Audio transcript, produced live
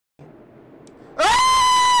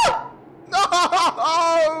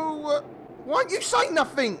Why aren't you saying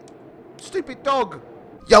nothing? Stupid dog.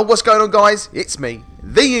 Yo, what's going on, guys? It's me,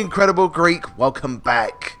 the Incredible Greek. Welcome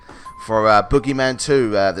back for Boogeyman 2,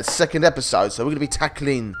 the second episode. So we're going to be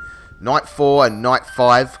tackling Night 4 and Night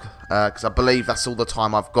 5, because I believe that's all the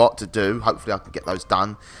time I've got to do. Hopefully I can get those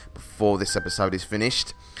done before this episode is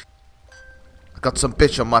finished. I got some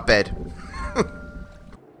bitch on my bed.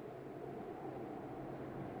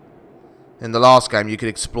 In the last game, you could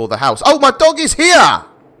explore the house. Oh, my dog is here!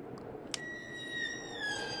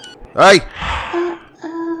 Hey!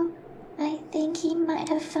 I think he might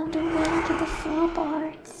have found a way to the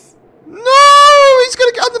floorboards. No! He's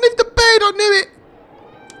gonna get underneath the bed! I knew it!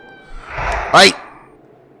 Hey!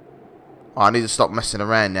 Oh, I need to stop messing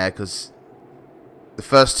around now, because the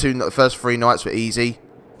first three nights were easy.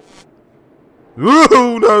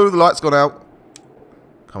 Ooh, no! The light's gone out.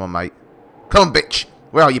 Come on, mate. Come on, bitch!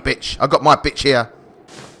 Where are you, bitch? I got my bitch here.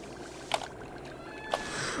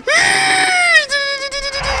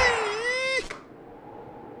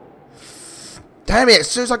 Damn it, as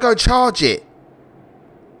soon as I go charge it.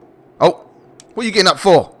 Oh, what are you getting up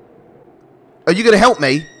for? Are you going to help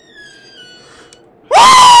me?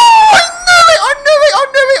 Oh,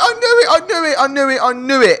 I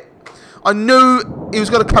knew he was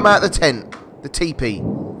going to come out of the tent. The teepee.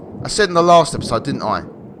 I said in the last episode, didn't I?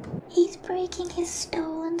 He's breaking his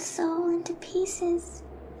stolen soul into pieces.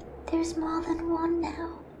 There's more than one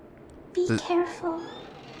now. Be careful.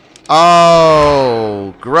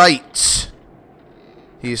 Oh, great.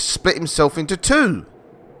 He has split himself into two.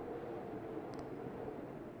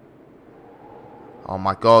 Oh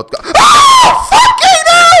my god. Oh, fucking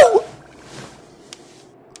hell!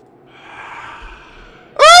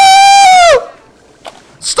 Oh!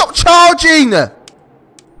 Stop charging! I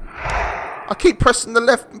keep pressing the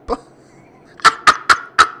left button.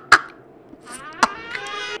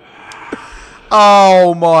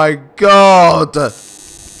 Oh my god.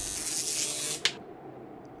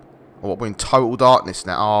 Oh, we're in total darkness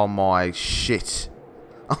now. Oh my shit.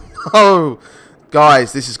 Oh,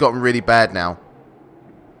 guys, this has gotten really bad now.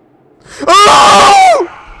 Oh!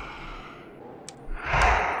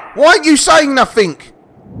 Why aren't you saying nothing?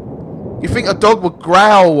 You think a dog would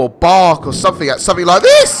growl or bark or something at something like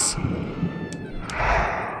this?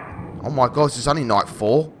 Oh my god, this is only night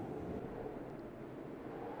 4.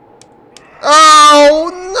 Oh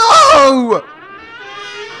no!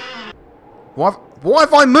 Why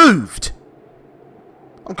have I moved?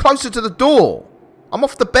 I'm closer to the door. I'm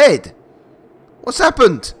off the bed. What's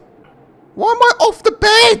happened? Why am I off the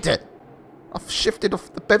bed? I've shifted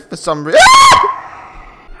off the bed for some reason.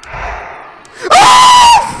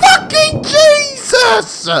 Oh, fucking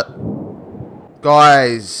Jesus!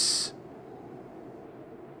 Guys.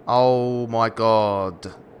 Oh my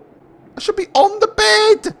god. I should be on the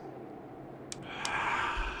bed.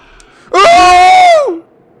 Oh!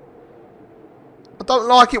 I don't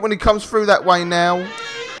like it when he comes through that way now.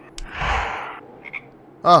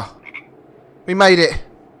 Oh. We made it.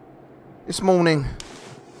 This morning.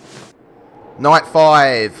 Night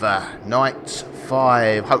 5. Night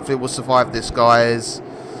 5. Hopefully we'll survive this, guys.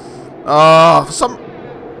 Oh, for some...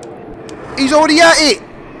 He's already at it!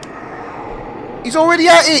 He's already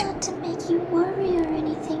at it! Not to make you worry or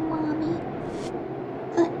anything, Mommy.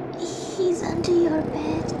 But he's under your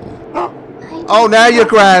bed. Oh, now you're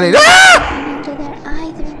growling. Ah! Under there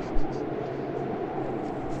either.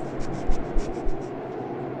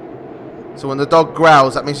 So when the dog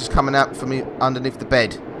growls, that means he's coming out from me underneath the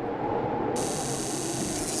bed.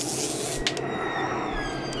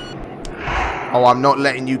 Oh, I'm not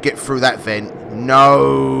letting you get through that vent.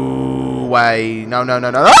 No way. No, no, no,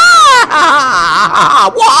 no. Ah!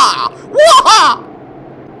 Wah! Wah!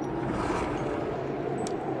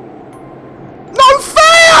 No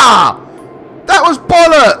fair! That was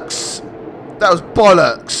bollocks! That was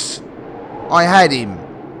bollocks. I had him.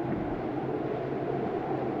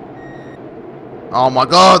 Oh my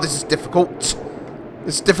god, this is difficult.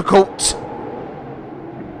 This is difficult.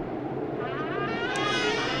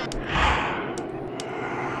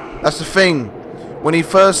 That's the thing. When he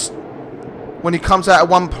comes out of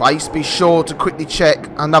one place, be sure to quickly check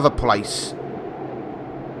another place.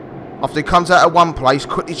 After he comes out of one place,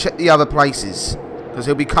 quickly check the other places. Because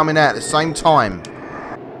he'll be coming out at the same time.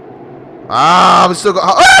 Ah, we've still got...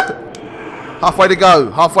 Ah! Halfway to go.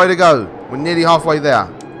 Halfway to go. We're nearly halfway there.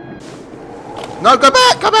 No, go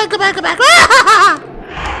back. Go back. Go back. Go back.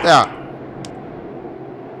 There.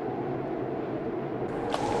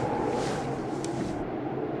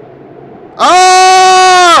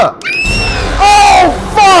 Ah! Oh,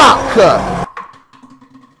 fuck!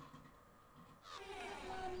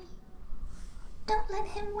 Don't let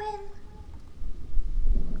him win.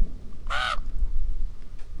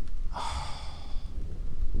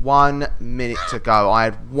 1 minute to go. I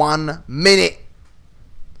had 1 minute.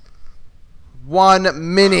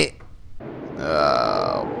 1 minute.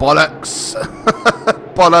 Bollocks.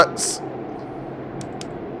 Bollocks.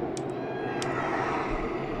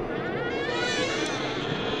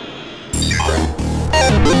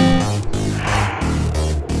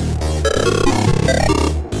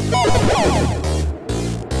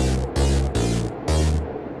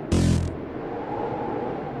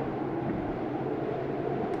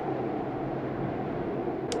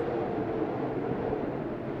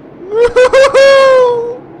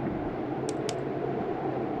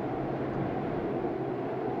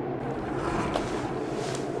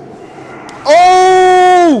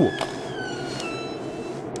 Oh!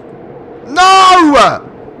 No!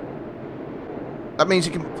 That means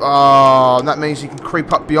you can. Oh, that means you can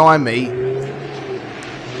creep up behind me.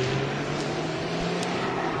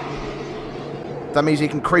 That means you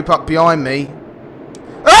can creep up behind me.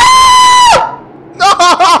 Ah!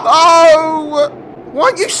 No! Why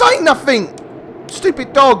aren't you saying nothing?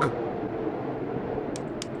 Stupid dog.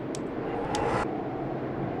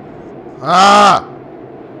 Ah!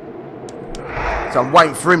 So I'm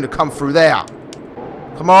waiting for him to come through there.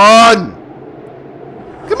 Come on!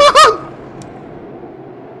 Come on!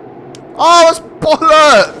 Oh, that's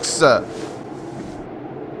bollocks!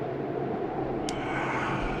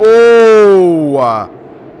 Oh!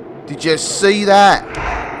 Did you see that?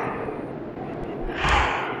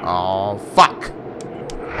 Oh, fuck!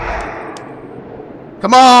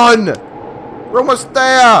 Come on! We're almost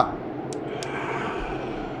there!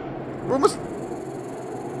 We're almost...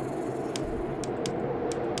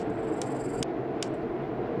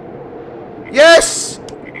 Yes!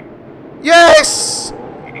 Yes!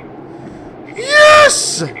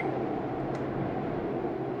 Yes!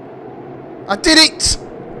 I did it!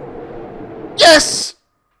 Yes!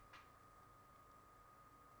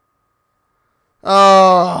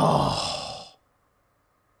 Oh.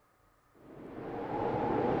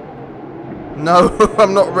 No,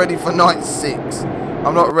 I'm not ready for night 6.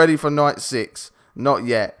 I'm not ready for night 6. Not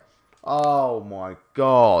yet. Oh my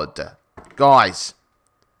god. Guys.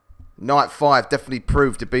 Night 5 definitely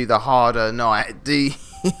proved to be the harder night.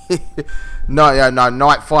 No,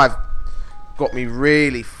 night 5 got me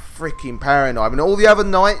really freaking paranoid. I mean, all the other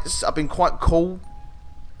nights I've been quite cool,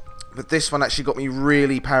 but this one actually got me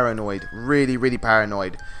really paranoid. Really, really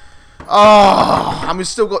paranoid. Oh, and we've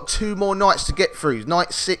still got 2 more nights to get through.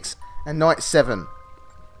 Night 6 and night 7.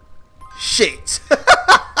 Shit.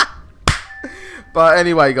 But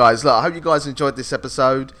anyway, guys, look, I hope you guys enjoyed this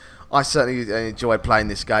episode. I certainly enjoyed playing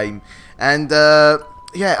this game. And,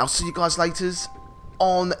 yeah, I'll see you guys later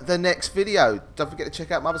on the next video. Don't forget to check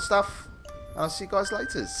out my other stuff. And I'll see you guys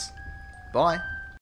later. Bye.